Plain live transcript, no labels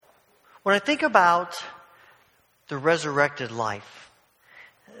When I think about the resurrected life,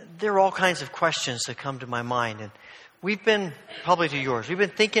 there are all kinds of questions that come to my mind. And we've been, probably to yours, we've been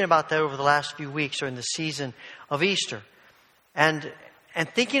thinking about that over the last few weeks during the season of Easter. And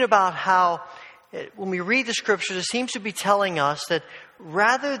thinking about how, when we read the Scriptures, it seems to be telling us that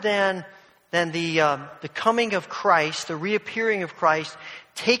rather than the coming of Christ, the reappearing of Christ,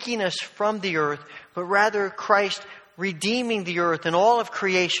 taking us from the earth, but rather Christ redeeming the earth and all of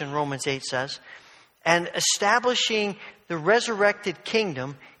creation, Romans 8 says, and establishing the resurrected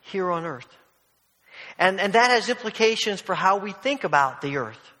kingdom here on earth. And that has implications for how we think about the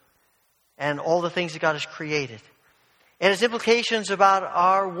earth and all the things that God has created. It has implications about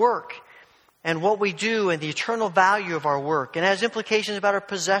our work and what we do and the eternal value of our work. And it has implications about our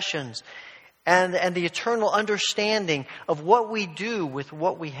possessions and the eternal understanding of what we do with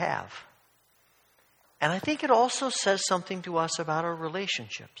what we have. And I think it also says something to us about our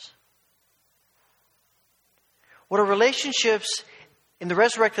relationships. What our relationships in the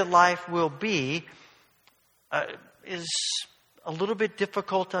resurrected life will be is a little bit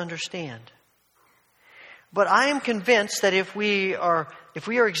difficult to understand. But I am convinced that if we are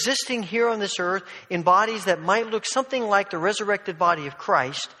existing here on this earth in bodies that might look something like the resurrected body of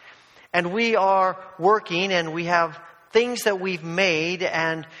Christ, and we are working and we have things that we've made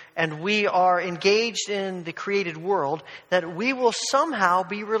and we are engaged in the created world, that we will somehow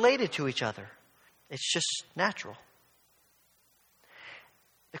be related to each other. It's just natural.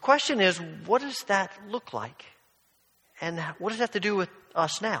 The question is, what does that look like? And what does that have to do with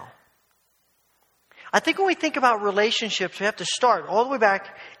us now? I think when we think about relationships, we have to start all the way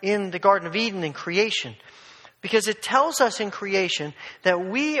back in the Garden of Eden in creation. Because it tells us in creation that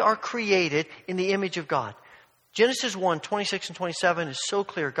we are created in the image of God. Genesis 1, 26 and 27 is so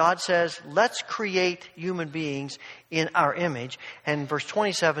clear. God says, let's create human beings in our image. And verse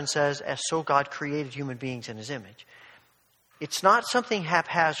 27 says, as so God created human beings in His image. It's not something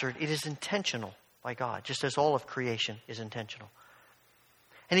haphazard. It is intentional by God, just as all of creation is intentional.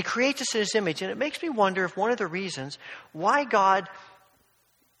 And He creates us in His image. And it makes me wonder if one of the reasons why God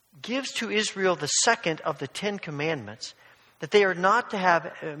gives to Israel the second of the 10 commandments, that they are not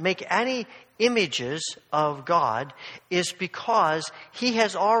to make any images of God, is because He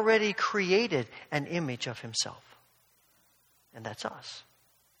has already created an image of Himself. And that's us.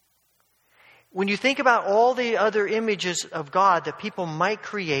 When you think about all the other images of God that people might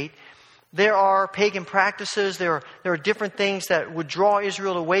create, there are pagan practices, there are different things that would draw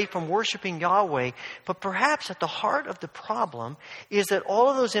Israel away from worshiping Yahweh. But perhaps at the heart of the problem is that all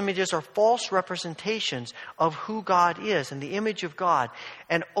of those images are false representations of who God is and the image of God.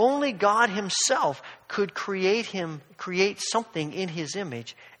 And only God Himself could create something in His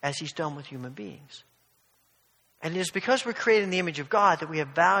image as He's done with human beings. And it is because we're created in the image of God that we have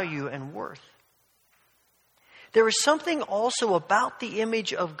value and worth. There is something also about the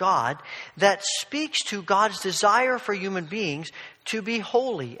image of God that speaks to God's desire for human beings to be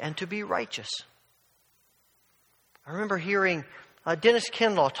holy and to be righteous. I remember hearing Dennis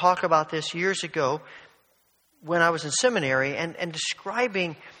Kinlaw talk about this years ago when I was in seminary and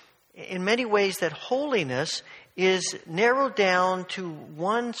describing in many ways that holiness is narrowed down to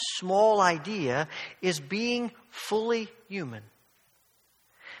one small idea, is being fully human.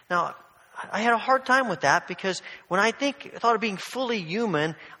 Now, I had a hard time with that because when I thought of being fully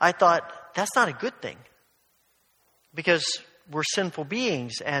human, I thought that's not a good thing. Because we're sinful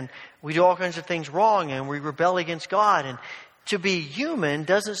beings and we do all kinds of things wrong and we rebel against God. And to be human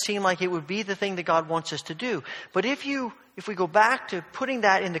doesn't seem like it would be the thing that God wants us to do. But if we go back to putting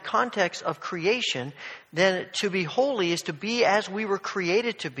that in the context of creation, then to be holy is to be as we were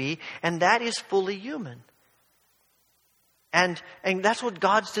created to be, and that is fully human. And that's what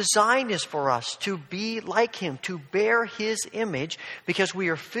God's design is for us, to be like Him, to bear His image, because we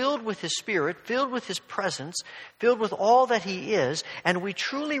are filled with His Spirit, filled with His presence, filled with all that He is, and we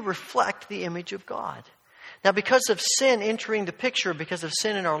truly reflect the image of God. Now, because of sin entering the picture, because of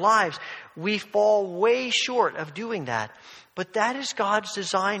sin in our lives, we fall way short of doing that. But that is God's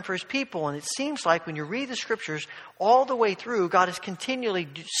design for His people. And it seems like when you read the Scriptures all the way through, God is continually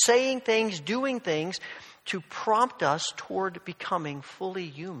saying things, doing things to prompt us toward becoming fully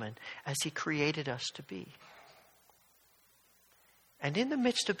human as He created us to be. And in the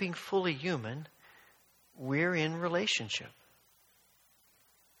midst of being fully human, we're in relationship.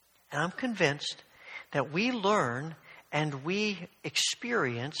 And I'm convinced that we learn and we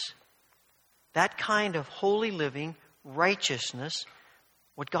experience that kind of holy living, righteousness,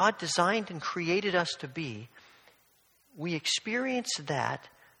 what God designed and created us to be. We experience that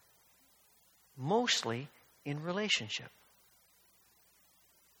mostly in relationship.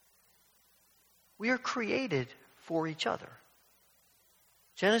 We are created for each other.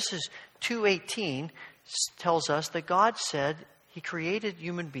 Genesis 2:18 tells us that God said He created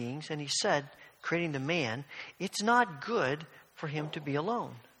human beings, and He said, creating the man, it's not good for him to be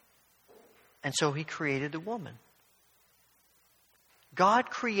alone. And so He created the woman.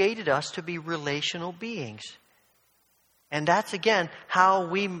 God created us to be relational beings. And that's, again, how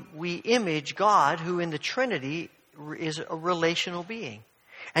we image God, who in the Trinity is a relational being.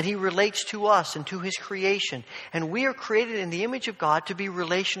 And He relates to us and to His creation. And we are created in the image of God to be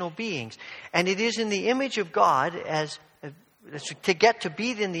relational beings. And it is in the image of God, as to get to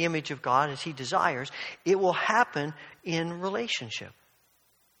be in the image of God as He desires, it will happen in relationship.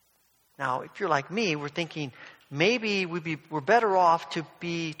 Now, if you're like me, we're thinking maybe we're better off to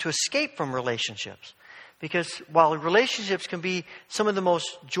escape from relationships. Because while relationships can be some of the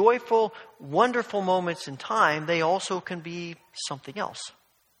most joyful, wonderful moments in time, they also can be something else.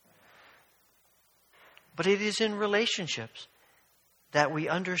 But it is in relationships that we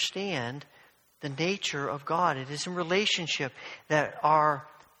understand the nature of God. It is in relationship that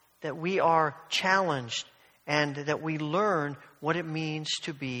we are challenged and that we learn what it means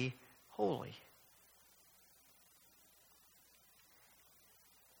to be holy.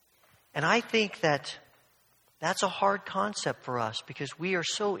 And I think that's a hard concept for us because we are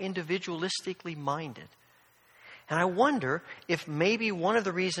so individualistically minded. And I wonder if maybe one of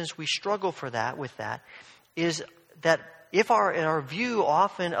the reasons we struggle with that is that if our view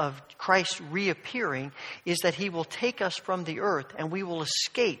often of Christ reappearing is that He will take us from the earth and we will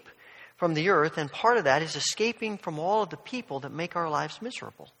escape from the earth, and part of that is escaping from all of the people that make our lives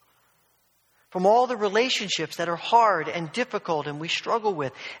miserable. From all the relationships that are hard and difficult and we struggle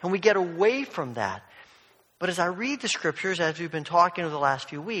with, and we get away from that. But as I read the Scriptures, as we've been talking over the last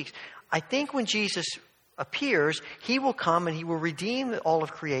few weeks, I think when Jesus appears, He will come and He will redeem all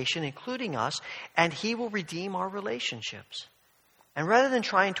of creation, including us, and He will redeem our relationships. And rather than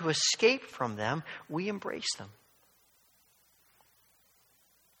trying to escape from them, we embrace them.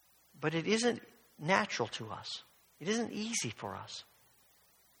 But it isn't natural to us. It isn't easy for us.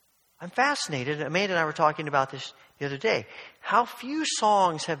 I'm fascinated. Amanda and I were talking about this the other day. How few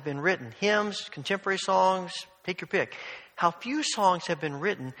songs have been written, hymns, contemporary songs, take your pick. How few songs have been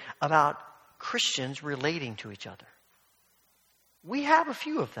written about Christians relating to each other. We have a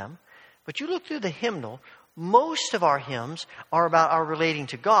few of them, but you look through the hymnal, most of our hymns are about our relating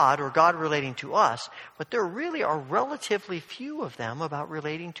to God or God relating to us, but there really are relatively few of them about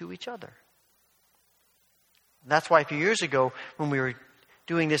relating to each other. And that's why a few years ago, when we were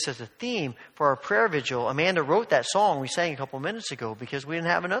doing this as a theme for our prayer vigil, Amanda wrote that song we sang a couple minutes ago because we didn't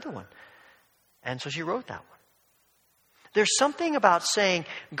have another one. And so she wrote that one. There's something about saying,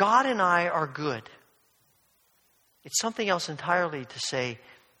 God and I are good. It's something else entirely to say,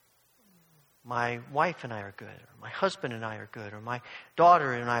 my wife and I are good, or my husband and I are good, or my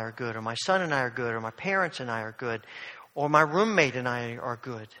daughter and I are good, or my son and I are good, or my parents and I are good, or my roommate and I are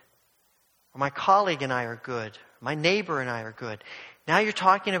good, or my colleague and I are good, my neighbor and I are good. Now you're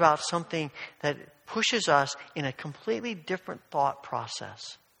talking about something that pushes us in a completely different thought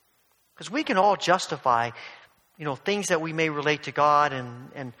process. Because we can all justify things that we may relate to God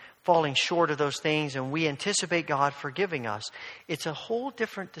and falling short of those things, and we anticipate God forgiving us. It's a whole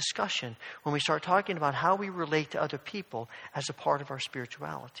different discussion when we start talking about how we relate to other people as a part of our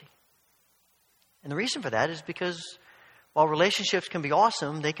spirituality. And the reason for that is because while relationships can be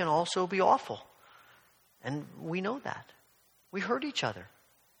awesome, they can also be awful. And we know that. We hurt each other.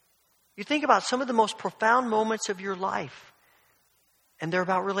 You think about some of the most profound moments of your life, and they're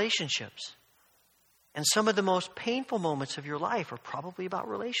about relationships. And some of the most painful moments of your life are probably about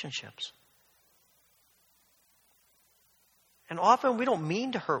relationships. And often we don't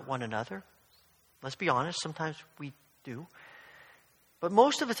mean to hurt one another. Let's be honest, sometimes we do. But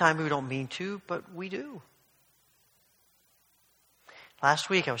most of the time we don't mean to, but we do. Last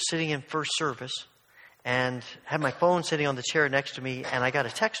week I was sitting in first service and had my phone sitting on the chair next to me, and I got a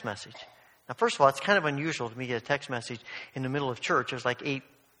text message. Now, first of all, it's kind of unusual to me to get a text message in the middle of church. It was like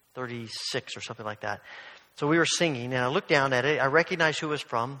 8:36 or something like that. So we were singing, and I looked down at it. I recognized who it was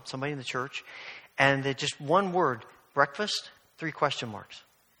from, somebody in the church. And it just one word, breakfast, 3 question marks.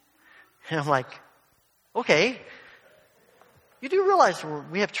 And I'm like, okay. You do realize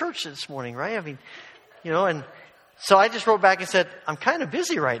we have church this morning, right? I mean, and so I just wrote back and said, I'm kind of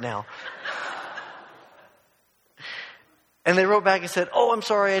busy right now. And they wrote back and said, oh, I'm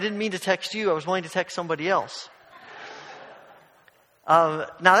sorry, I didn't mean to text you. I was wanting to text somebody else. Now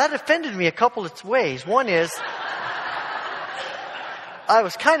that offended me a couple of ways. One is, I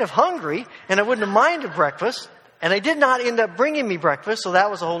was kind of hungry and I wouldn't have minded breakfast. And they did not end up bringing me breakfast, so that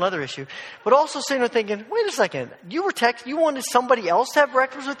was a whole other issue. But also sitting there thinking, wait a second, you wanted somebody else to have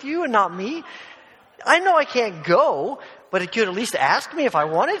breakfast with you and not me? I know I can't go, but it could at least ask me if I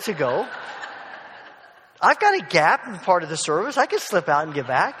wanted to go. I've got a gap in part of the service. I could slip out and get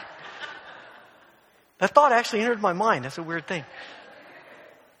back. That thought actually entered my mind. That's a weird thing.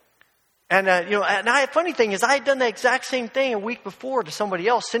 And, funny thing is I had done the exact same thing a week before to somebody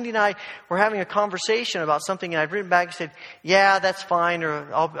else. Cindy and I were having a conversation about something, and I'd written back and said, yeah, that's fine, or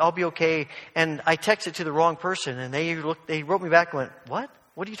I'll be okay. And I texted to the wrong person, and they wrote me back and went, what?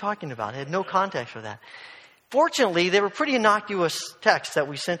 What are you talking about? I had no context for that. Fortunately, they were pretty innocuous texts that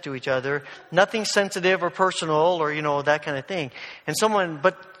we sent to each other. Nothing sensitive or personal or, that kind of thing.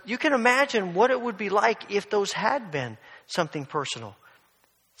 But you can imagine what it would be like if those had been something personal.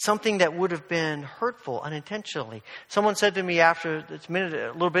 Something that would have been hurtful unintentionally. Someone said to me a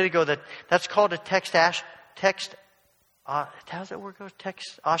little bit ago that's called a how's that word go?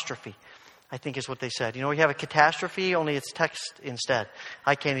 Textostrophe, I think is what they said. You have a catastrophe, only it's text instead.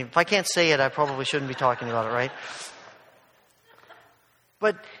 If I can't say it, I probably shouldn't be talking about it, right?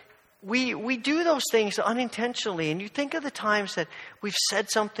 But we do those things unintentionally, and you think of the times that we've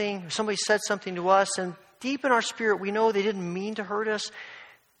said something, somebody said something to us, and deep in our spirit we know they didn't mean to hurt us,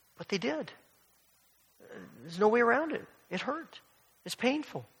 but they did. There's no way around it. It hurt. It's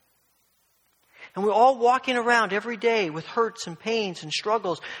painful. And we're all walking around every day with hurts and pains and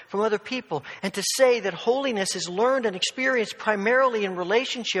struggles from other people. And to say that holiness is learned and experienced primarily in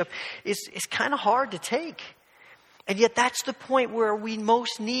relationship is kind of hard to take. And yet that's the point where we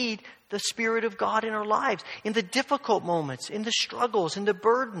most need the Spirit of God in our lives. In the difficult moments, in the struggles, in the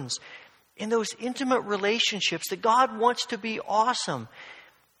burdens, in those intimate relationships that God wants to be awesome.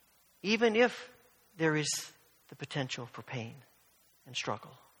 Even if there is the potential for pain and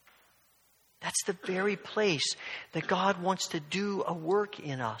struggle. That's the very place that God wants to do a work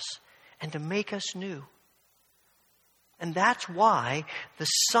in us and to make us new. And that's why the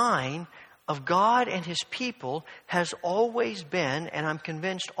sign of God and His people has always been, and I'm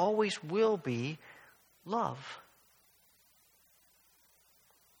convinced always will be, love.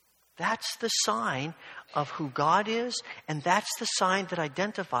 That's the sign of who God is, and that's the sign that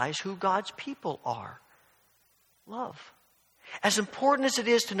identifies who God's people are. Love. As important as it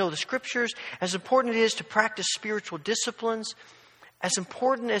is to know the Scriptures, as important it is to practice spiritual disciplines, as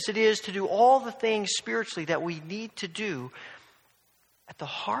important as it is to do all the things spiritually that we need to do, at the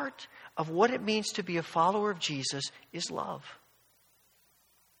heart of what it means to be a follower of Jesus is love.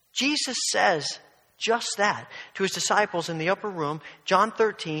 Jesus says just that to His disciples in the upper room. John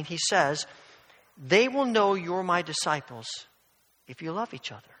 13, He says, they will know you're my disciples if you love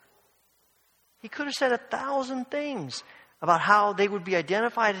each other. He could have said 1,000 things about how they would be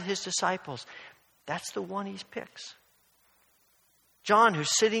identified as His disciples. That's the one He picks. John,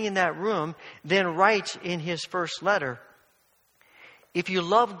 who's sitting in that room, then writes in his first letter, if you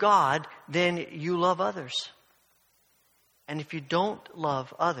love God, then you love others. And if you don't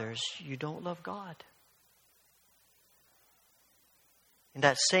love others, you don't love God. In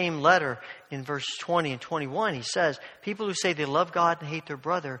that same letter, in verse 20 and 21, he says, people who say they love God and hate their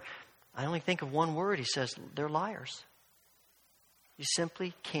brother, I only think of one word. He says, they're liars. You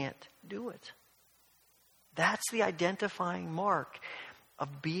simply can't do it. That's the identifying mark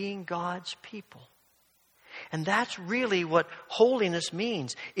of being God's people. And that's really what holiness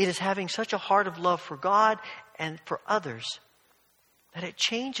means. It is having such a heart of love for God and for others that it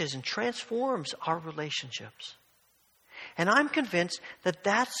changes and transforms our relationships. And I'm convinced that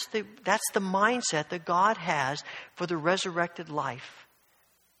that's the mindset that God has for the resurrected life.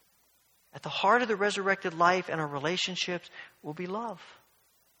 At the heart of the resurrected life and our relationships will be love.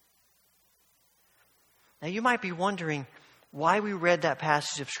 Now you might be wondering why we read that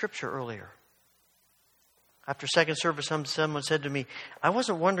passage of Scripture earlier. After second service, someone said to me, I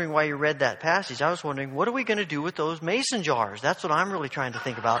wasn't wondering why you read that passage. I was wondering, what are we going to do with those mason jars? That's what I'm really trying to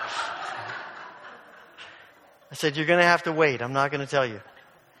think about. I said, you're going to have to wait. I'm not going to tell you.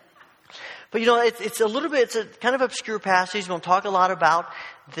 But it's a kind of obscure passage. We won't talk a lot about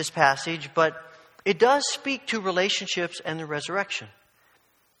this passage, but it does speak to relationships and the resurrection.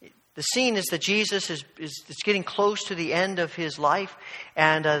 The scene is that Jesus is getting close to the end of His life,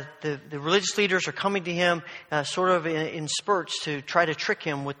 and the religious leaders are coming to Him sort of in spurts to try to trick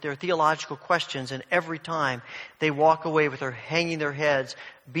Him with their theological questions, and every time they walk away with their hanging their heads,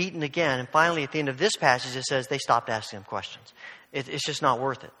 beaten again. And finally, at the end of this passage, it says they stopped asking Him questions. It's just not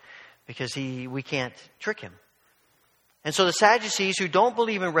worth it, because we can't trick Him. And so the Sadducees, who don't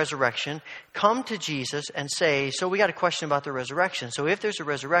believe in resurrection, come to Jesus and say, so we got a question about the resurrection. So if there's a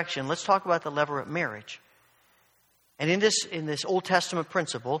resurrection, let's talk about the levirate marriage. And in this Old Testament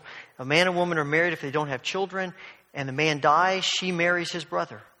principle, a man and woman are married if they don't have children, and the man dies, she marries his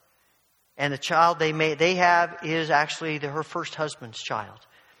brother. And the child they have is actually her first husband's child.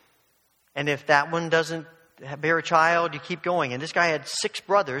 And if that one doesn't bear a child, you keep going. And this guy had 6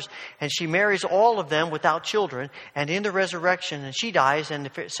 brothers, and she marries all of them without children. And in the resurrection, and she dies, and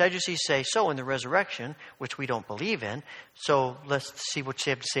the Sadducees say so in the resurrection, which we don't believe in. So let's see what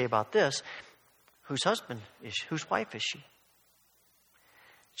you have to say about this. Whose husband is she? Whose wife is she?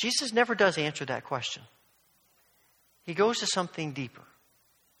 Jesus never does answer that question. He goes to something deeper.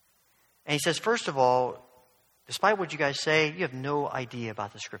 And he says, first of all, despite what you guys say, you have no idea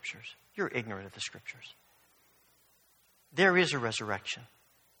about the Scriptures. You're ignorant of the Scriptures. There is a resurrection.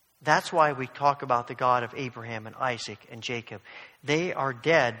 That's why we talk about the God of Abraham and Isaac and Jacob. They are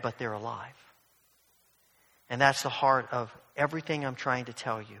dead, but they're alive. And that's the heart of everything I'm trying to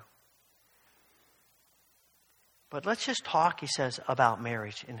tell you. But let's just talk, he says, about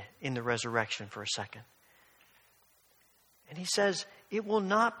marriage in the resurrection for a second. And he says, it will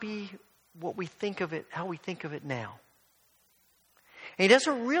not be what we think of it, how we think of it now. And he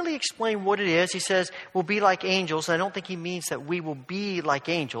doesn't really explain what it is. He says, we'll be like angels. And I don't think he means that we will be like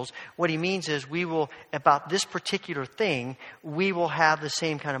angels. What he means is we will, about this particular thing, we will have the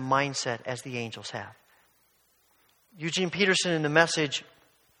same kind of mindset as the angels have. Eugene Peterson in The Message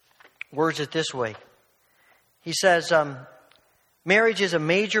words it this way. He says, marriage is a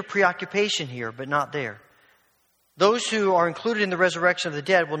major preoccupation here, but not there. Those who are included in the resurrection of the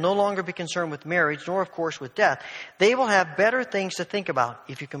dead will no longer be concerned with marriage, nor, of course, with death. They will have better things to think about,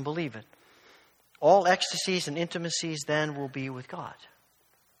 if you can believe it. All ecstasies and intimacies then will be with God.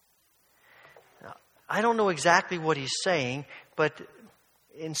 Now, I don't know exactly what he's saying, but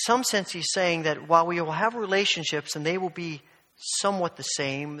in some sense he's saying that while we will have relationships and they will be somewhat the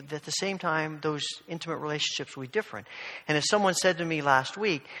same, that at the same time those intimate relationships will be different. And as someone said to me last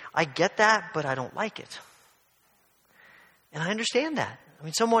week, I get that, but I don't like it. And I understand that. I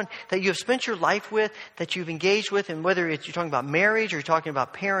mean, someone that you have spent your life with, that you've engaged with, and whether it's you're talking about marriage or you're talking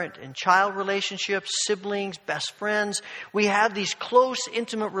about parent and child relationships, siblings, best friends, we have these close,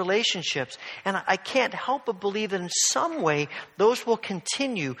 intimate relationships. And I can't help but believe that in some way those will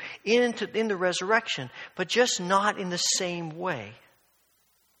continue in the resurrection, but just not in the same way.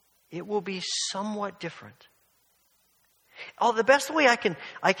 It will be somewhat different. The best way I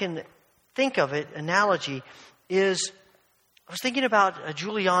can think of it, analogy, is I was thinking about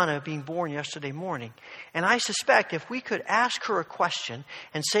Juliana being born yesterday morning. And I suspect if we could ask her a question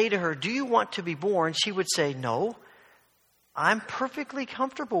and say to her, do you want to be born? She would say, no, I'm perfectly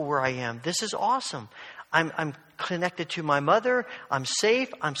comfortable where I am. This is awesome. I'm connected to my mother. I'm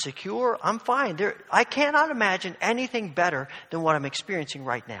safe. I'm secure. I'm fine. I cannot imagine anything better than what I'm experiencing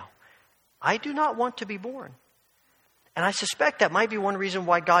right now. I do not want to be born. And I suspect that might be one reason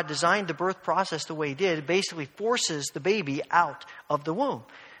why God designed the birth process the way he did. It basically forces the baby out of the womb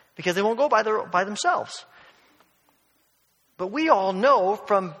because they won't go by themselves. But we all know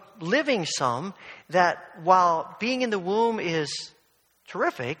from living some that while being in the womb is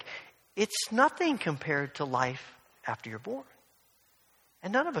terrific, it's nothing compared to life after you're born.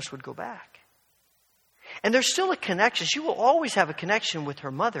 And none of us would go back. And there's still a connection. She will always have a connection with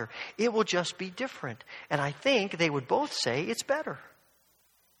her mother. It will just be different. And I think they would both say it's better.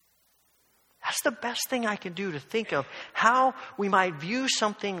 That's the best thing I can do to think of how we might view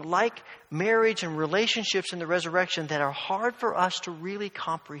something like marriage and relationships in the resurrection that are hard for us to really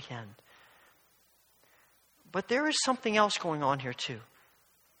comprehend. But there is something else going on here too.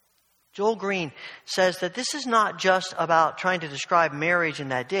 Joel Green says that this is not just about trying to describe marriage in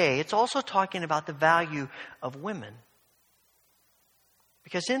that day. It's also talking about the value of women.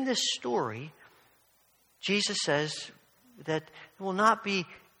 Because in this story, Jesus says that it will not be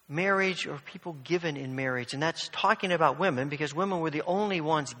marriage or people given in marriage. And that's talking about women because women were the only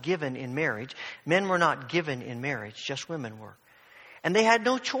ones given in marriage. Men were not given in marriage, just women were. And they had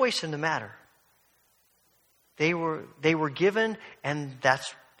no choice in the matter. They were given, and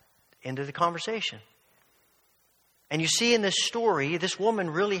that's end of the conversation. And you see in this story, this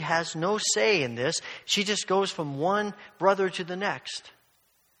woman really has no say in this. She just goes from one brother to the next.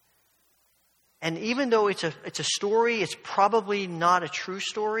 And even though it's a story, it's probably not a true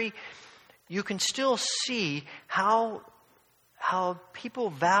story, you can still see how people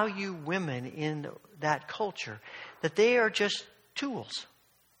value women in that culture. That they are just tools.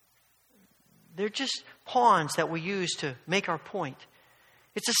 They're just pawns that we use to make our point.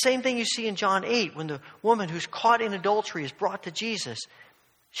 It's the same thing you see in John 8 when the woman who's caught in adultery is brought to Jesus.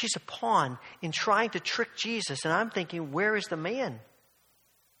 She's a pawn in trying to trick Jesus. And I'm thinking, where is the man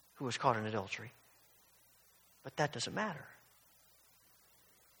who was caught in adultery? But that doesn't matter.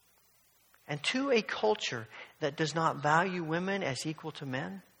 And to a culture that does not value women as equal to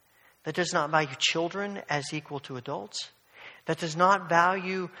men, that does not value children as equal to adults, that does not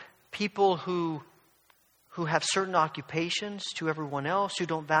value people who have certain occupations to everyone else, who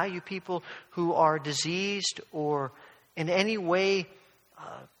don't value people who are diseased or in any way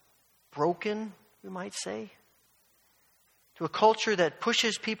broken, we might say. To a culture that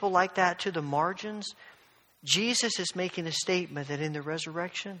pushes people like that to the margins, Jesus is making a statement that in the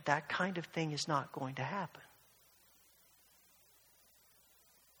resurrection, that kind of thing is not going to happen.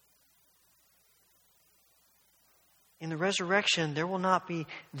 In the resurrection, there will not be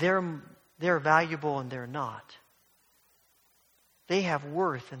they're valuable and they're not. They have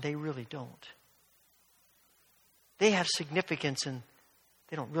worth and they really don't. They have significance and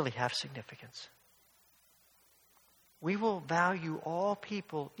they don't really have significance. We will value all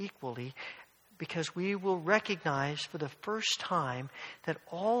people equally because we will recognize for the first time that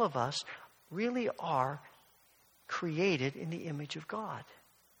all of us really are created in the image of God.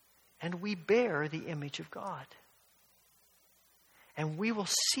 And we bear the image of God. And we will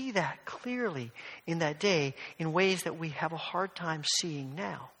see that clearly in that day in ways that we have a hard time seeing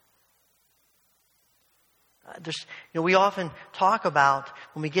now. We often talk about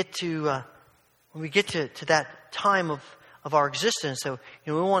when we get to that time of our existence. So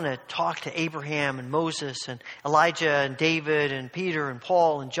we want to talk to Abraham and Moses and Elijah and David and Peter and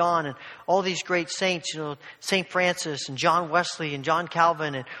Paul and John and all these great saints. St. Francis and John Wesley and John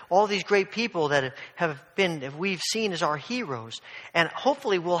Calvin and all these great people that we've seen as our heroes. And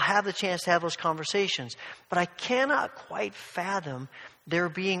hopefully we'll have the chance to have those conversations. But I cannot quite fathom there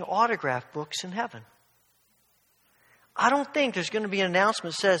being autograph books in heaven. I don't think there's going to be an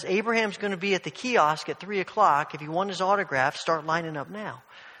announcement that says Abraham's going to be at the kiosk at 3 o'clock. If you want his autograph, start lining up now.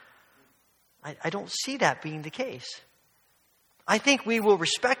 I don't see that being the case. I think we will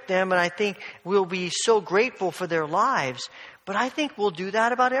respect them and I think we'll be so grateful for their lives. But I think we'll do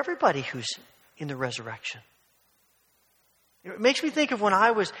that about everybody who's in the resurrection. It makes me think of when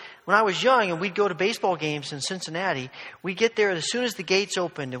I was young and we'd go to baseball games in Cincinnati. We'd get there as soon as the gates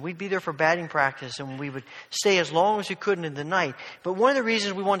opened and we'd be there for batting practice and we would stay as long as we could in the night. But one of the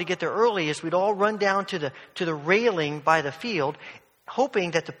reasons we wanted to get there early is we'd all run down to the railing by the field, hoping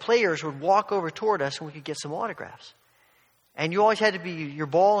that the players would walk over toward us and we could get some autographs. And you always had to be your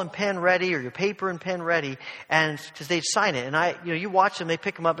ball and pen ready or your paper and pen ready, and because they'd sign it. And you watch them, they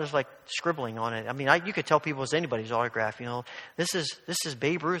pick them up, and there's like scribbling on it. I mean, you could tell people it's anybody's autograph. This is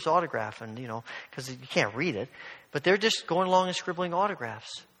Babe Ruth's autograph, and because you can't read it, but they're just going along and scribbling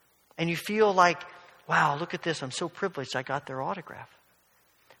autographs, and you feel like, wow, look at this, I'm so privileged, I got their autograph.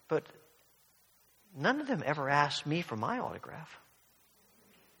 But none of them ever asked me for my autograph.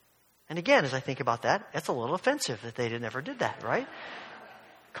 And again, as I think about that, it's a little offensive that they never did that, right?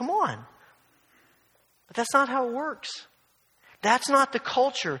 Come on. But that's not how it works. That's not the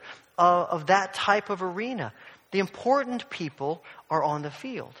culture of that type of arena. The important people are on the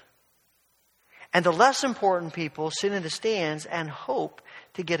field. And the less important people sit in the stands and hope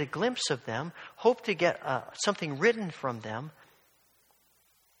to get a glimpse of them, hope to get something written from them,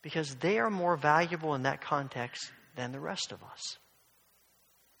 because they are more valuable in that context than the rest of us.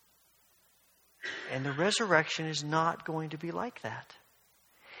 And the resurrection is not going to be like that.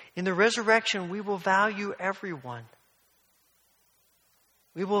 In the resurrection, we will value everyone.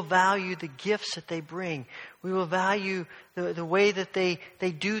 We will value the gifts that they bring. We will value the way that they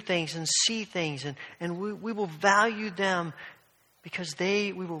do things and see things. And we will value them because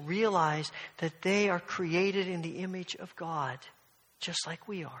we will realize that they are created in the image of God, just like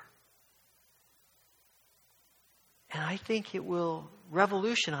we are. And I think it will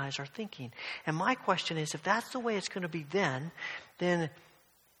revolutionize our thinking. And my question is, if that's the way it's going to be then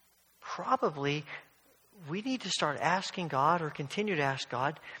probably we need to start asking God or continue to ask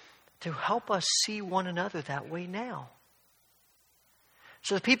God to help us see one another that way now.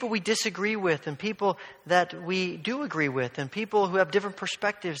 So the people we disagree with and people that we do agree with and people who have different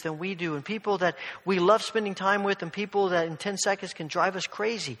perspectives than we do and people that we love spending time with and people that in 10 seconds can drive us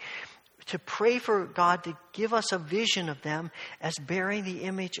crazy, to pray for God to give us a vision of them as bearing the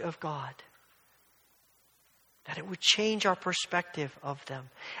image of God. That it would change our perspective of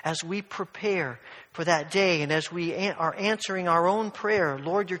them as we prepare for that day and as we are answering our own prayer,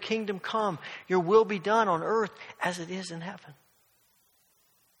 Lord, your kingdom come, your will be done on earth as it is in heaven.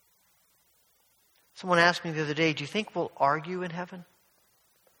 Someone asked me the other day, do you think we'll argue in heaven?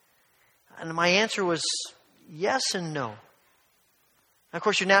 And my answer was yes and no. Of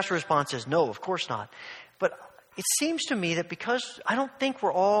course, your natural response is no, of course not. But it seems to me that because I don't think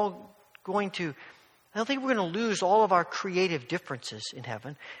we're all going to I don't think we're going to lose all of our creative differences in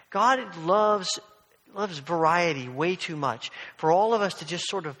heaven. God loves variety way too much for all of us to just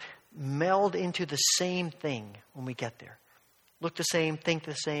sort of meld into the same thing when we get there. Look the same, think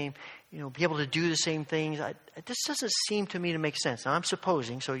the same, be able to do the same things. This doesn't seem to me to make sense. Now, I'm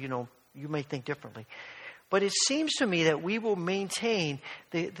supposing, so you may think differently. But it seems to me that we will maintain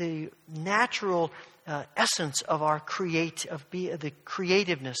the natural essence of our the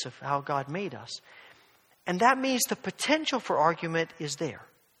creativeness of how God made us. And that means the potential for argument is there.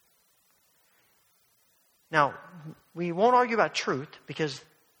 Now, we won't argue about truth because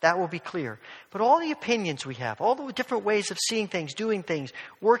that will be clear. But all the opinions we have, all the different ways of seeing things, doing things,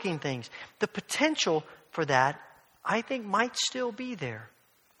 working things, the potential for that, I think, might still be there.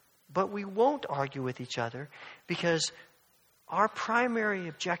 But we won't argue with each other because our primary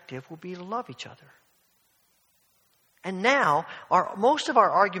objective will be to love each other. And now, most of our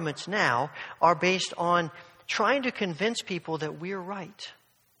arguments now are based on trying to convince people that we are right.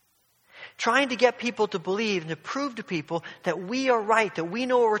 Trying to get people to believe and to prove to people that we are right, that we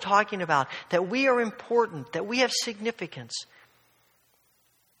know what we're talking about, that we are important, that we have significance.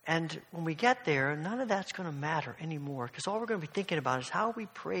 And when we get there, none of that's going to matter anymore because all we're going to be thinking about is how we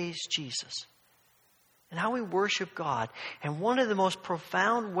praise Jesus and how we worship God. And one of the most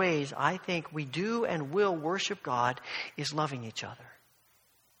profound ways I think we do and will worship God is loving each other.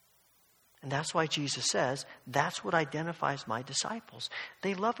 And that's why Jesus says, that's what identifies my disciples.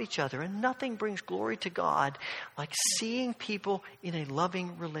 They love each other, and nothing brings glory to God like seeing people in a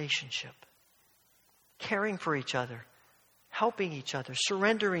loving relationship, caring for each other, helping each other,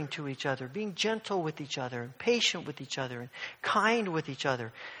 surrendering to each other, being gentle with each other, and patient with each other, and kind with each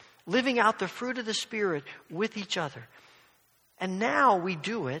other, living out the fruit of the Spirit with each other. And now we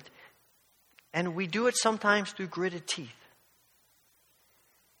do it, and we do it sometimes through gritted teeth.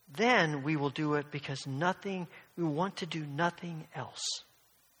 Then we will do it because we want to do nothing else.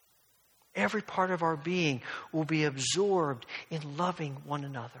 Every part of our being will be absorbed in loving one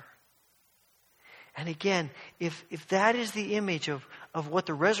another. And again, if that is the image of what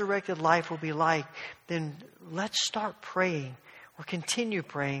the resurrected life will be like, then let's start praying or continue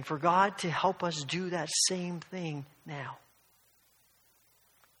praying for God to help us do that same thing now.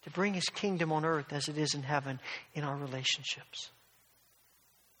 To bring His kingdom on earth as it is in heaven in our relationships.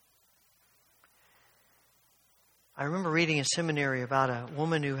 I remember reading in seminary about a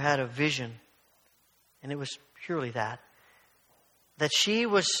woman who had a vision, and it was purely that she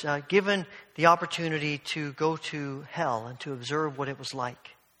was given the opportunity to go to hell and to observe what it was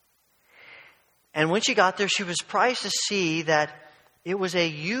like. And when she got there, she was surprised to see that it was a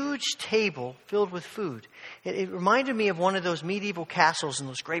huge table filled with food. It reminded me of one of those medieval castles and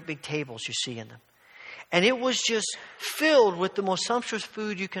those great big tables you see in them. And it was just filled with the most sumptuous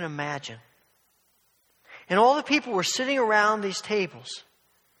food you can imagine. And all the people were sitting around these tables.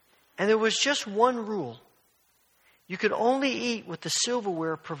 And there was just one rule. You could only eat with the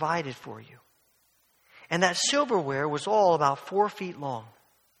silverware provided for you. And that silverware was all about 4 feet long.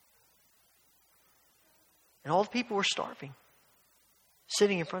 And all the people were starving,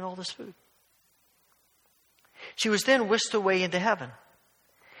 sitting in front of all this food. She was then whisked away into heaven.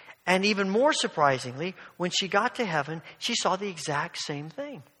 And even more surprisingly, when she got to heaven, she saw the exact same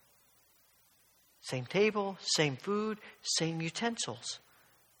thing. Same table, same food, same utensils,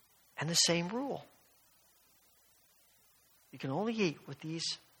 and the same rule. You can only eat with these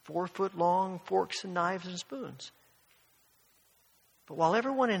 4-foot-long forks and knives and spoons. But while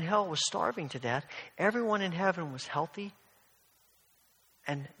everyone in hell was starving to death, everyone in heaven was healthy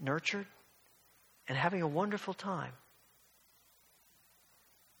and nurtured and having a wonderful time.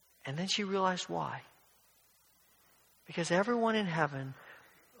 And then she realized why. Because everyone in heaven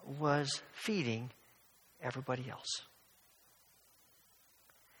was feeding everybody else.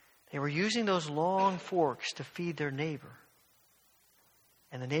 They were using those long forks to feed their neighbor.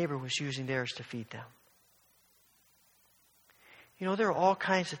 And the neighbor was using theirs to feed them. There are all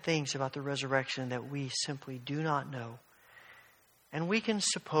kinds of things about the resurrection that we simply do not know. And we can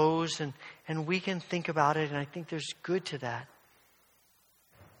suppose and we can think about it, and I think there's good to that.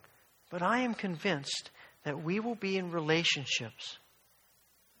 But I am convinced that we will be in relationships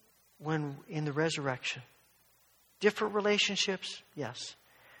when in the resurrection. Different relationships, yes,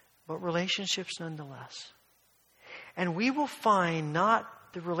 but relationships nonetheless. And we will find not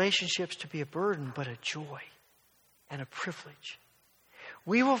the relationships to be a burden, but a joy and a privilege.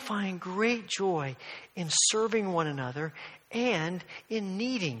 We will find great joy in serving one another and in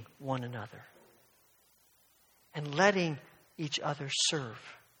needing one another and letting each other serve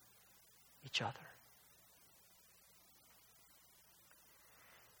each other.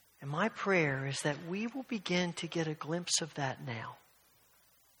 And my prayer is that we will begin to get a glimpse of that now.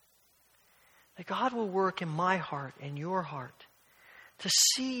 That God will work in my heart and your heart to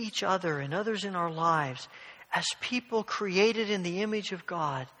see each other and others in our lives as people created in the image of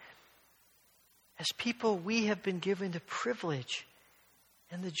God, as people we have been given the privilege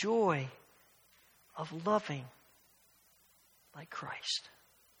and the joy of loving like Christ.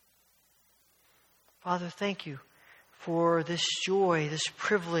 Father, thank you for this joy, this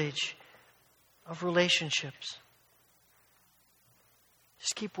privilege of relationships.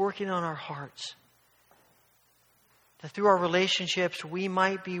 Just keep working on our hearts. That through our relationships we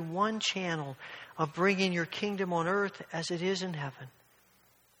might be one channel of bringing your kingdom on earth as it is in heaven.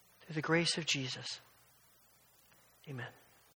 Through the grace of Jesus. Amen.